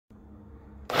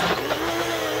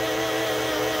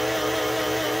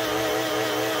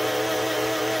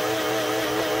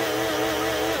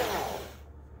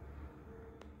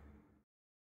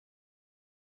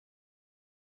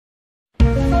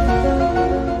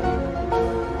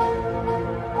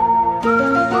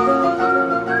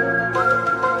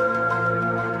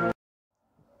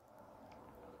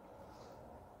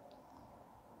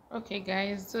Okay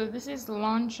guys, so this is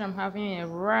lunch. I'm having a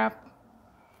wrap,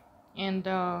 and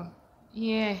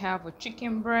here I have a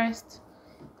chicken breast.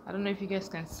 I don't know if you guys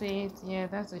can see it. Yeah,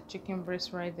 that's a chicken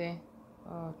breast right there.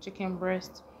 Chicken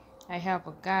breast. I have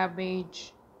a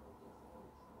cabbage,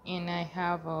 and I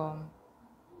have what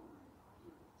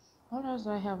else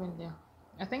do I have in there?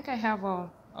 I think I have a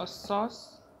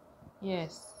sauce.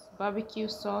 Yes, barbecue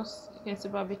sauce. You can see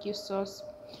barbecue sauce,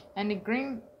 and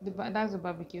that's the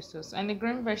barbecue sauce, and the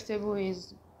green vegetable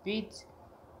is beet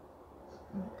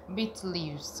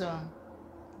leaves. So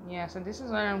yeah, so this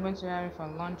is what I'm going to have for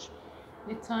lunch.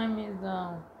 The time is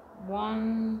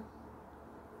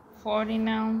 1:40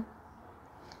 now.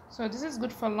 So this is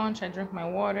good for lunch. I drink my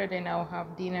water, then I'll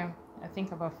have dinner. I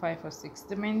think about 5 or 6,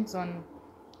 depends on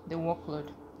the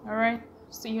workload. All right,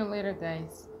 see you later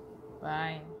guys.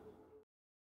 Bye.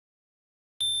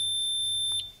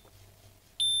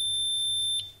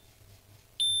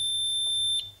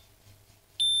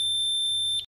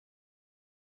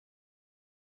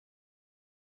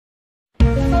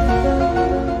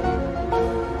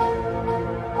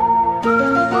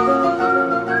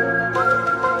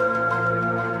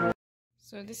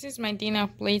 So this is my dinner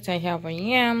plate. I have a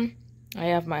yam, I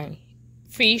have my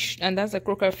fish, and that's a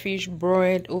croaker fish,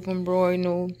 broiled, oven broiled,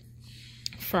 no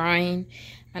frying,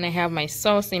 and I have my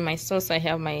sauce. In my sauce I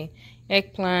have my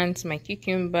eggplant, my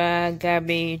cucumber,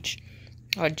 cabbage,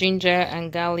 or ginger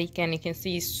and garlic, and you can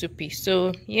see it's soupy.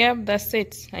 So yeah, that's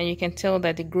it, and you can tell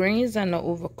that the grains are not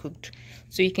overcooked,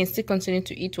 so you can still continue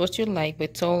to eat what you like, but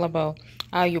it's all about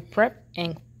how you prep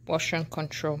and portion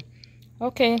control.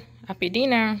 Okay, happy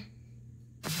dinner.